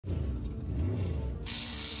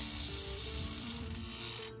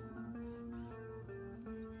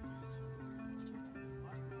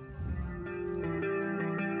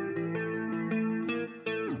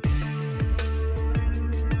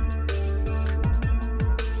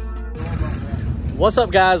What's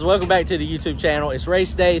up, guys? Welcome back to the YouTube channel. It's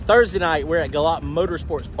race day, Thursday night. We're at Galot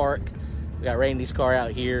Motorsports Park. We got Randy's car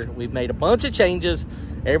out here. We've made a bunch of changes.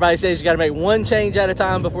 Everybody says you got to make one change at a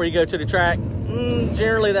time before you go to the track.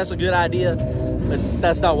 Generally, that's a good idea, but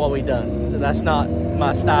that's not what we've done. That's not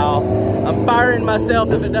my style. I'm firing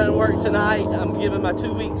myself if it doesn't work tonight. I'm giving my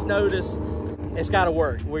 2 weeks notice. It's got to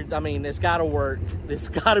work. It's got to work. It's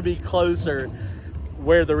got to be closer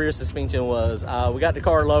where the rear suspension was. We got the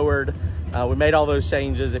car lowered. We made all those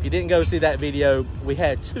changes. If you didn't go see that video, we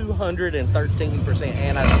had 213%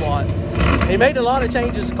 anti-squat. He made a lot of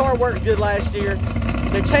changes. The car worked good last year.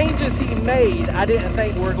 The changes he made, I didn't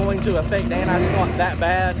think were going to affect anti-squat that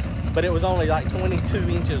bad, but it was only like 22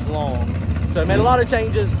 inches long. So he made a lot of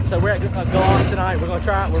changes. So we're at Galot tonight. We're gonna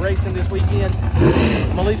try it. We're racing this weekend.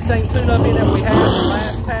 I'm gonna leave the same tune-up in that we had the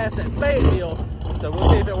last pass at Fayetteville. So we'll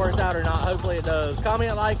see if it works out or not. Hopefully it does.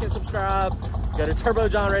 Comment, like, and subscribe. Go to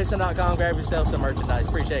turbojohnracing.com, grab yourself some merchandise.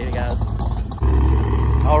 Appreciate it, guys.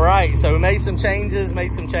 All right, so we made some changes.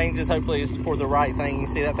 Hopefully it's for the right thing. You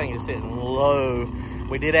see that thing is sitting low.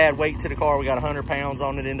 We did add weight to the car. We got 100 pounds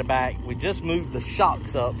on it in the back. We just moved the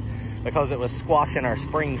shocks up because it was squashing our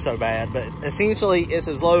springs so bad. But essentially, it's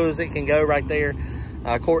as low as it can go right there.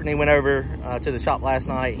 Courtney went over to the shop last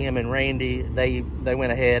night. Him and Randy, they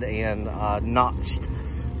went ahead and notched,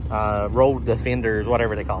 rolled the fenders,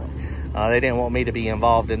 whatever they call it. They didn't want me to be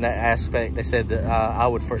involved in that aspect. They said that I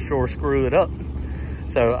would for sure screw it up.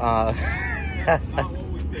 So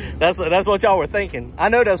that's what y'all were thinking. I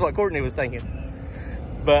know that's what Courtney was thinking.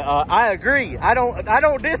 But I agree. I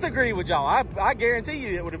don't disagree with y'all. I guarantee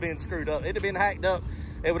you it would have been screwed up. It'd have been hacked up.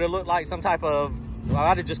 It would have looked like some type of, well,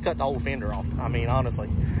 I'd have just cut the whole fender off. I mean, honestly,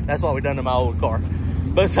 that's what we done to my old car.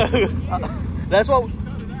 But so that's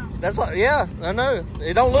what, yeah, I know.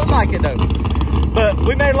 It don't look like it though. But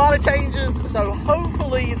we made a lot of changes, so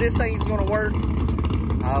hopefully this thing's gonna work.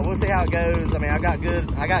 We'll see how it goes. I mean, I got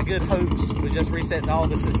good hopes. We just reset all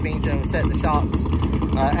the suspension, we set the shocks,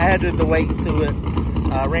 added the weight to it.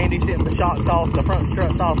 Randy sent the shocks off, the front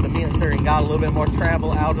struts off the mincer, and got a little bit more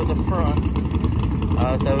travel out of the front.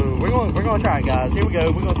 So we're gonna try it, guys. Here we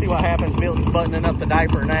go. We're gonna see what happens. Milton's buttoning up the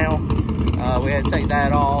diaper now. We had to take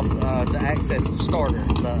that off to access the starter.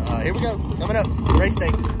 But here we go. Coming up, race day.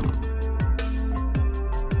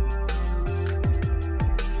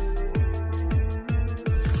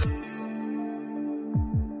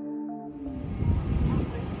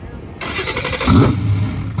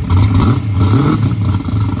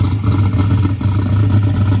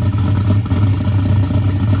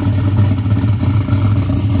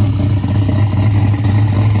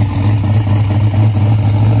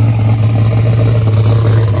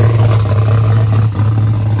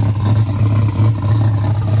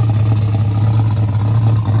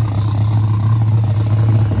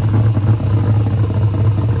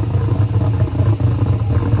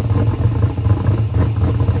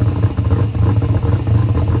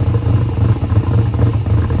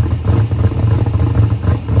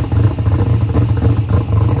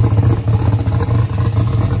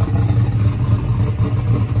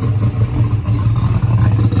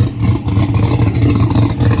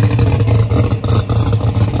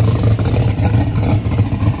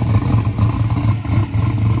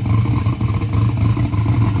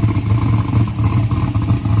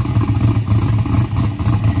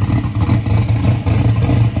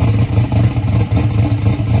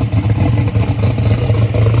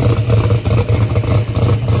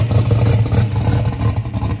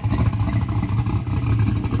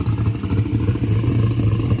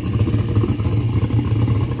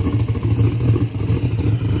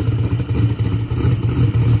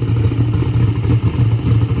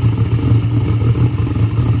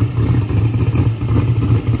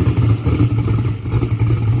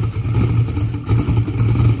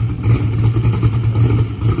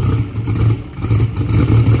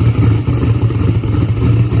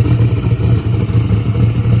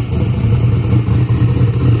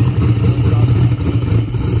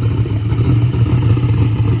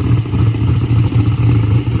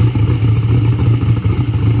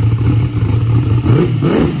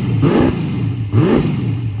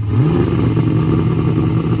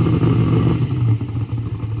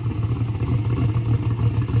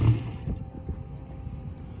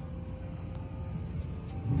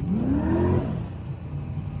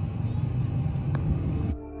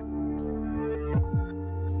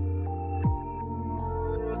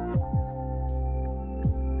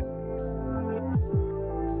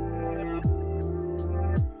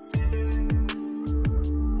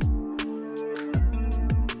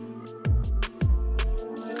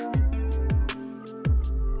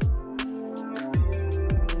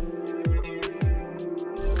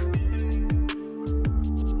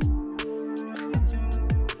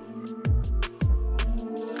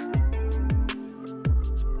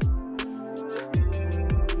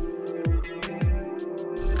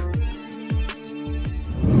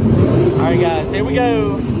 All right, guys, here we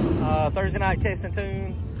go. Thursday night test and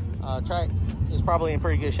tune. Track is probably in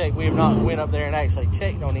pretty good shape. We have not went up there and actually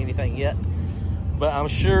checked on anything yet, but I'm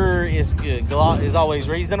sure it's good. Galot is always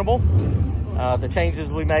reasonable. The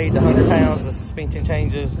changes we made, the 100 pounds, the suspension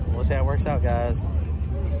changes. We'll see how it works out, guys.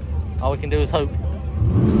 All we can do is hope.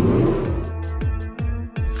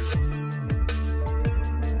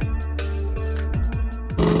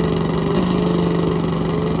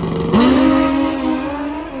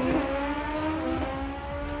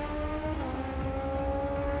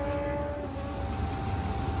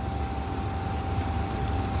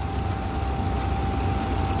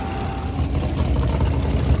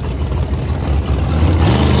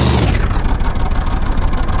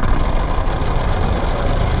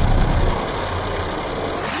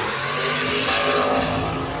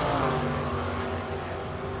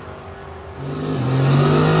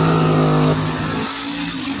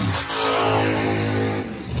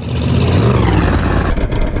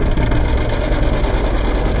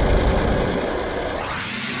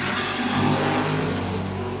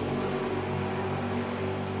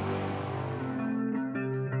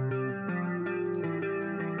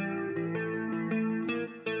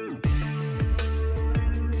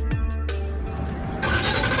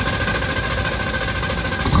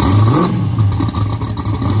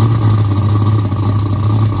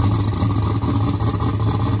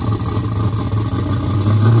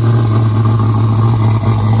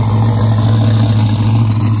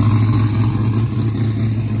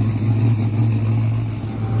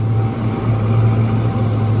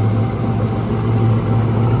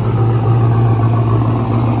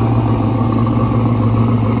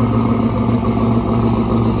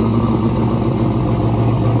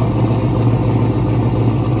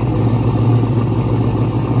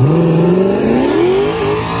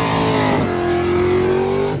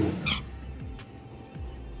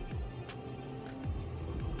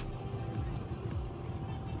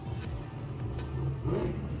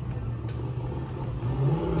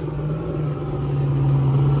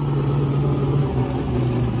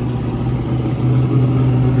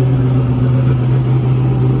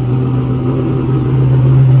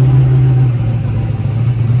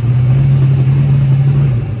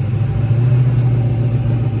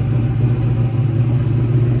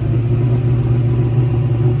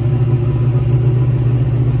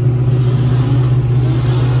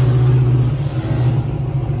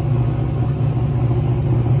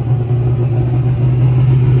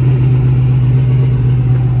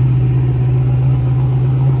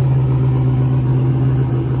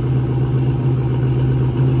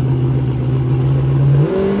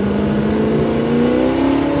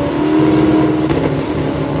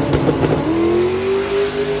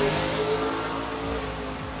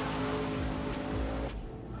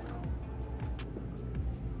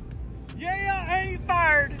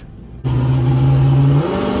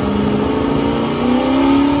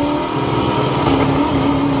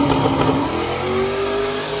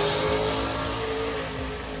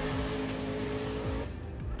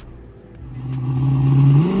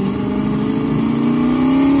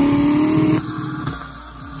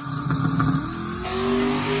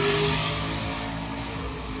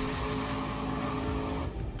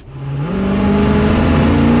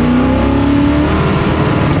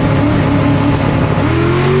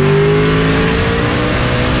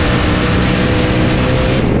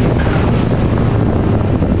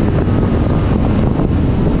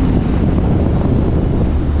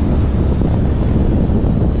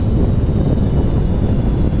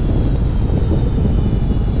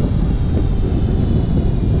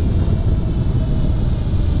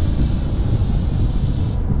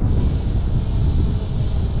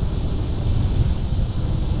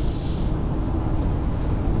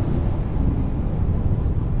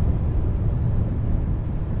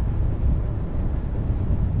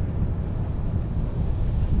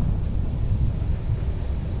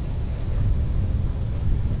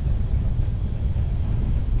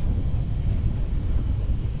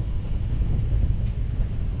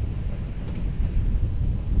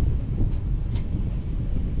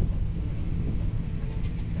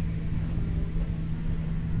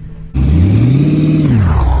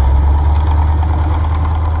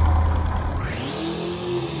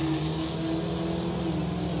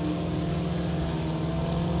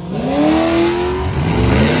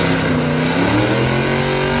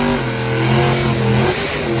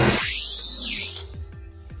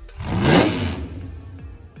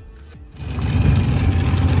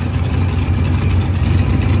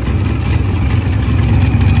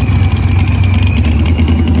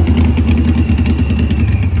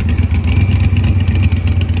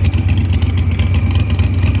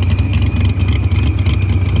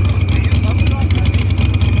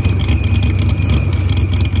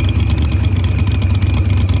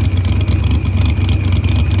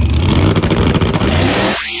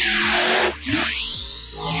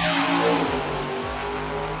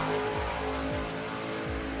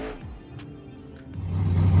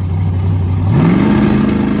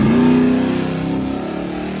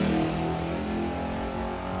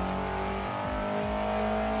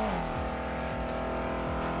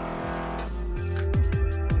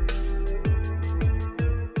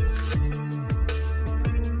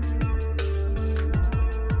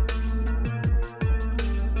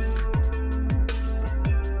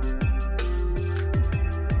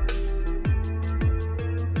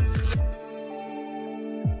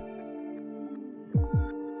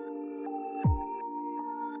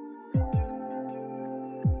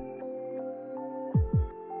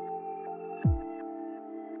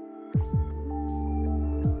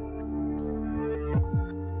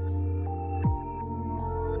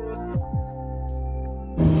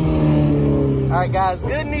 right, guys,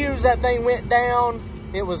 good news, that thing went down.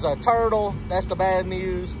 It was a turtle. That's the bad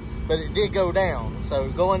news, but it did go down. So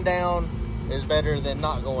going down is better than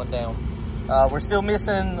not going down. We're still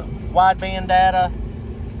missing wideband data.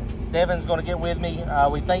 Devin's going to get with me.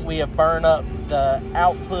 We think we have burned up the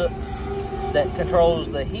outputs that controls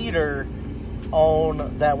the heater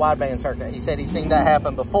on that wideband circuit. He said he's seen that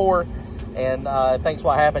happen before, and thinks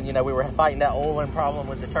what happened, you know, we were fighting that oiling problem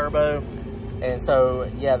with the turbo, and so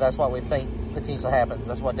yeah, that's what we think potentially happens.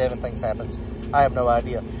 That's what Devin thinks happens. I have no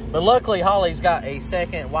idea, but luckily Holly's got a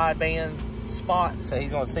second wideband spot, so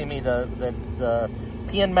he's going to send me the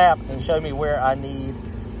pin map and show me where I need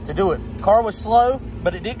to do it. Car was slow,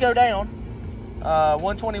 but it did go down.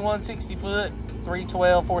 121 60 foot,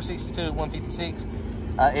 312, 462, 156.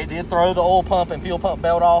 It did throw the oil pump and fuel pump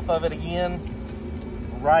belt off of it again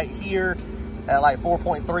right here at like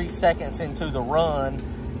 4.3 seconds into the run.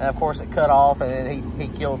 And of course it cut off, and then he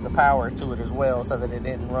killed the power to it as well, so that it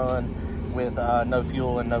didn't run with no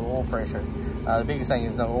fuel and no oil pressure. The biggest thing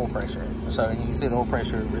is no oil pressure. So you can see the oil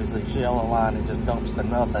pressure is the yellow line. It just dumps to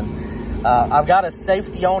nothing. I've got a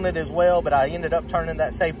safety on it as well, but I ended up turning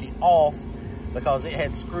that safety off because it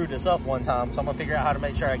had screwed us up one time. So I'm gonna figure out how to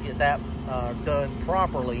make sure I get that done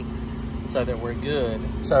properly so that we're good.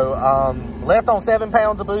 So left on 7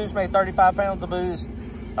 pounds of boost, made 35 pounds of boost.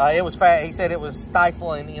 It was fat. He said it was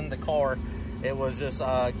stifling in the car. It was just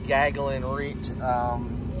gaggling rich.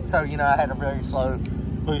 So, you know, I had a very slow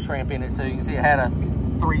boost ramp in it too. You can see it had a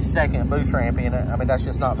 3-second boost ramp in it. I mean, that's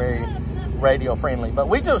just not very radio friendly. But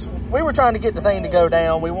we were trying to get the thing to go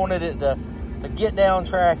down. We wanted it to get down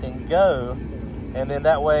track and go, and then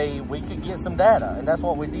that way we could get some data, and that's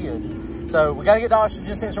what we did. So we got to get the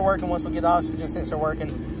oxygen sensor working. Once we get the oxygen sensor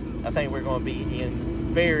working, I think we're going to be in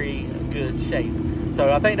very good shape.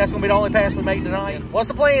 So I think that's going to be the only pass we make tonight. What's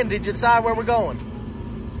the plan? Did you decide where we're going?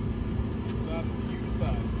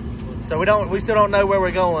 So we still don't know where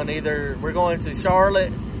we're going. Either we're going to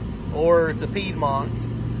Charlotte or to Piedmont.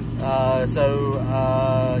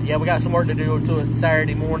 Yeah, we got some work to do to it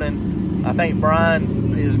Saturday morning. I think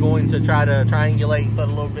Brian is going to try to triangulate and put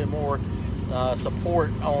a little bit more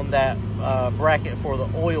support on that bracket for the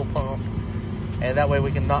oil pump, and that way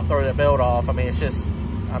we can not throw that belt off. I mean, it's just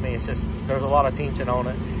there's a lot of tension on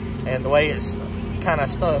it, and the way it's kind of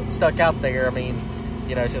stuck out there, I mean,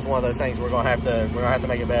 you know, it's just one of those things we're gonna have to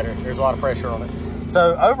make it better. There's a lot of pressure on it.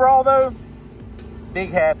 So overall though,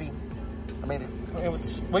 big happy. I mean,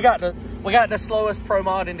 we got the slowest pro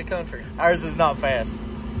mod in the country. Ours is not fast.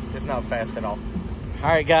 It's not fast at all. All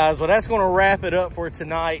right, guys. Well, that's going to wrap it up for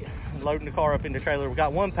tonight. Loading the car up in the trailer. We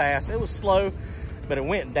got one pass. It was slow, but it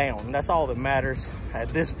went down. That's all that matters at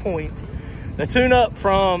this point. The tune-up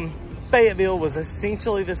from Fayetteville was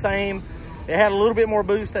essentially the same. It had a little bit more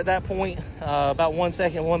boost at that point, about 1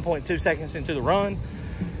 second, 1.2 seconds into the run,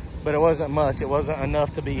 but it wasn't much. It wasn't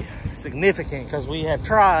enough to be significant because we have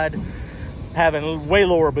tried having way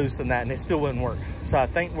lower boost than that, and it still wouldn't work. So I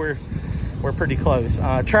think we're pretty close.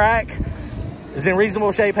 Track is in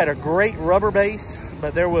reasonable shape, had a great rubber base,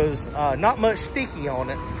 but there was not much sticky on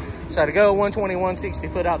it. So to go 121 60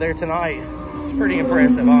 foot out there tonight, it's pretty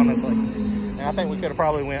impressive, honestly. And I think we could have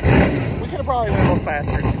probably went a little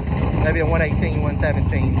faster. Maybe a 118,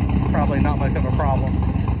 117, probably not much of a problem.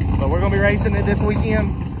 But we're gonna be racing it this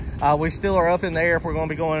weekend. We still are up in the air if we're gonna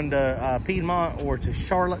be going to Piedmont or to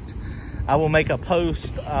Charlotte. I will make a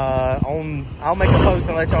post I'll make a post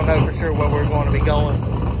and let y'all know for sure where we're going to be going,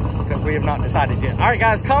 because we have not decided yet. All right,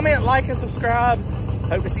 guys, comment, like, and subscribe.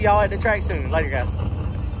 Hope to see y'all at the track soon. Later, guys.